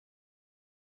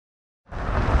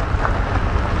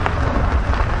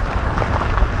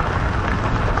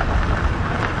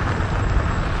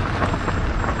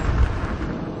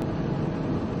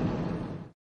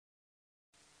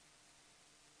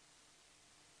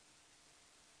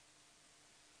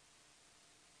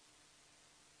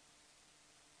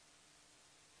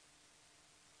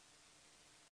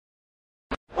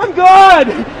I'm God!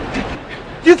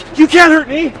 You can't hurt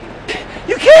me!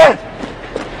 You can't!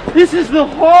 This is the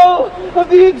hall of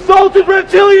the exalted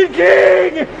reptilian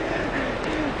king!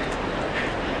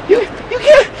 You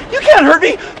can't hurt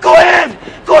me! Go ahead!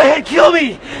 Go ahead, kill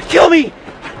me! Kill me!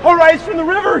 I'll rise from the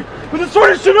river with the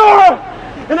sword of Shannara!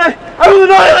 And I will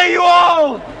annihilate you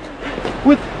all!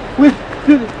 With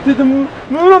the moon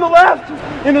on the left,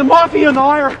 and the mafia and the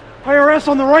IRS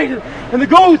on the right, and the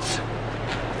goats!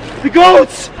 The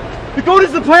goats! The goat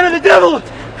is the plan of the devil!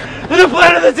 The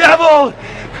plan of the devil!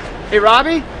 Hey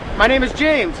Robbie, my name is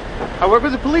James. I work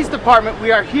with the police department.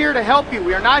 We are here to help you.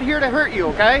 We are not here to hurt you,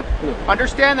 okay?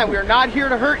 Understand that we are not here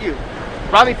to hurt you.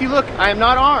 Robbie, if you look, I am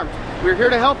not armed. We're here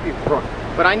to help you.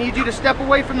 But I need you to step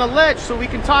away from the ledge so we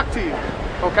can talk to you,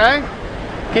 okay?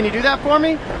 Can you do that for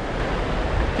me?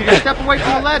 Can you step away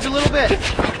from the ledge a little bit?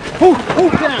 Down.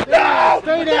 No!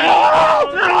 Stay down!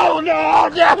 No! No!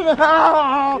 No!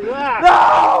 Relax.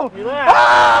 No! Relax.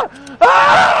 Ah!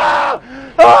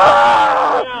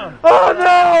 Ah! Oh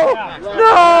no! Relax. No!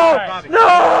 No!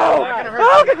 It's not gonna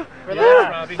hurt you. Relax,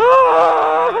 Robbie. Ah!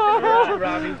 It's not gonna hurt you,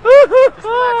 Robbie. Just relax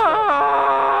for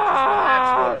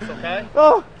us, okay?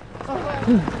 Oh.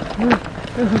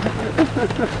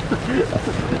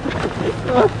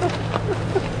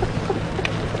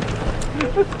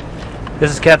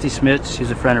 This is Kathy Smith.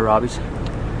 She's a friend of Robbie's.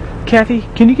 Kathy,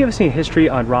 can you give us any history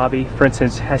on Robbie? For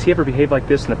instance, has he ever behaved like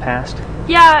this in the past?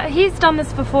 Yeah, he's done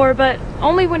this before, but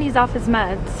only when he's off his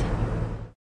meds.